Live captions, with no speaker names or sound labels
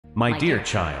My dear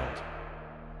child,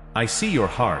 I see your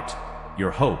heart,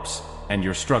 your hopes, and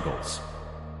your struggles.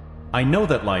 I know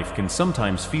that life can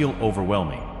sometimes feel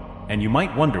overwhelming, and you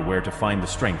might wonder where to find the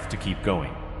strength to keep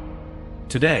going.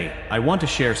 Today, I want to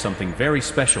share something very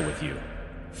special with you.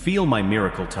 Feel my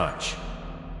miracle touch.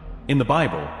 In the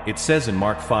Bible, it says in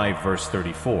Mark 5 verse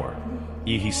 34,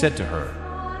 He said to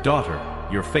her, "Daughter,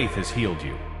 your faith has healed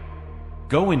you.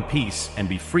 Go in peace and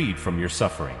be freed from your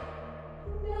suffering."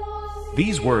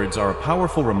 These words are a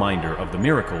powerful reminder of the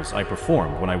miracles I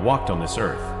performed when I walked on this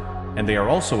earth, and they are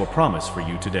also a promise for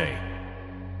you today.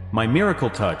 My miracle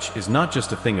touch is not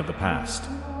just a thing of the past.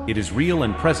 It is real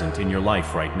and present in your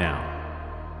life right now.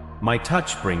 My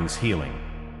touch brings healing.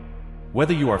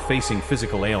 Whether you are facing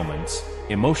physical ailments,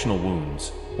 emotional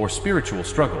wounds, or spiritual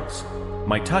struggles,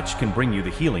 my touch can bring you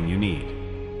the healing you need.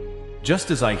 Just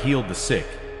as I healed the sick,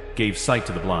 gave sight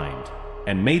to the blind,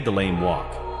 and made the lame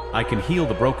walk, I can heal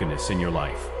the brokenness in your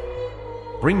life.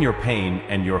 Bring your pain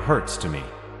and your hurts to me.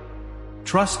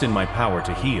 Trust in my power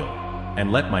to heal,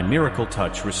 and let my miracle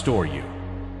touch restore you.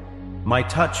 My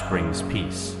touch brings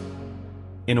peace.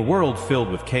 In a world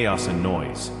filled with chaos and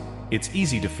noise, it's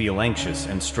easy to feel anxious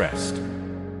and stressed.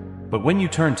 But when you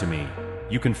turn to me,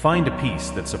 you can find a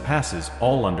peace that surpasses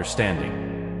all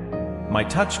understanding. My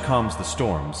touch calms the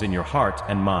storms in your heart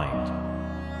and mind.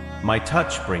 My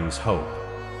touch brings hope.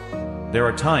 There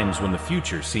are times when the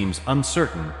future seems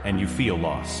uncertain and you feel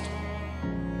lost.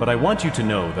 But I want you to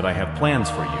know that I have plans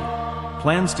for you,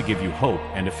 plans to give you hope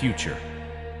and a future.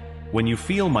 When you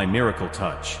feel my miracle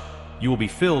touch, you will be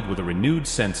filled with a renewed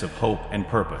sense of hope and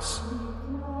purpose.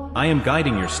 I am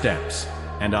guiding your steps,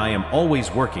 and I am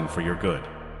always working for your good.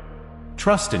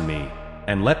 Trust in me,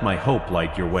 and let my hope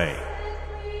light your way.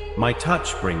 My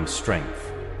touch brings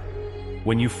strength.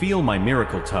 When you feel my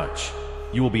miracle touch,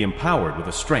 you will be empowered with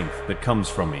a strength that comes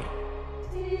from me.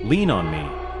 Lean on me,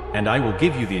 and I will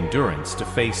give you the endurance to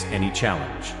face any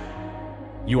challenge.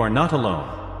 You are not alone.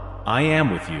 I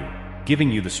am with you,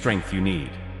 giving you the strength you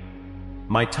need.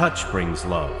 My touch brings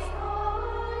love.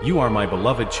 You are my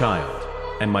beloved child,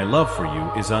 and my love for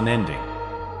you is unending.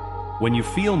 When you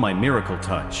feel my miracle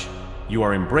touch, you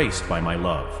are embraced by my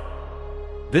love.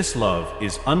 This love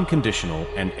is unconditional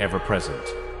and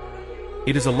ever-present.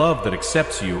 It is a love that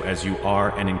accepts you as you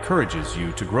are and encourages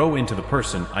you to grow into the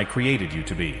person I created you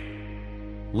to be.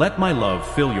 Let my love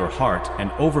fill your heart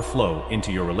and overflow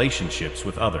into your relationships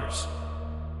with others.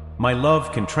 My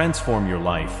love can transform your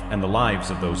life and the lives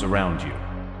of those around you.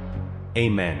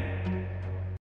 Amen.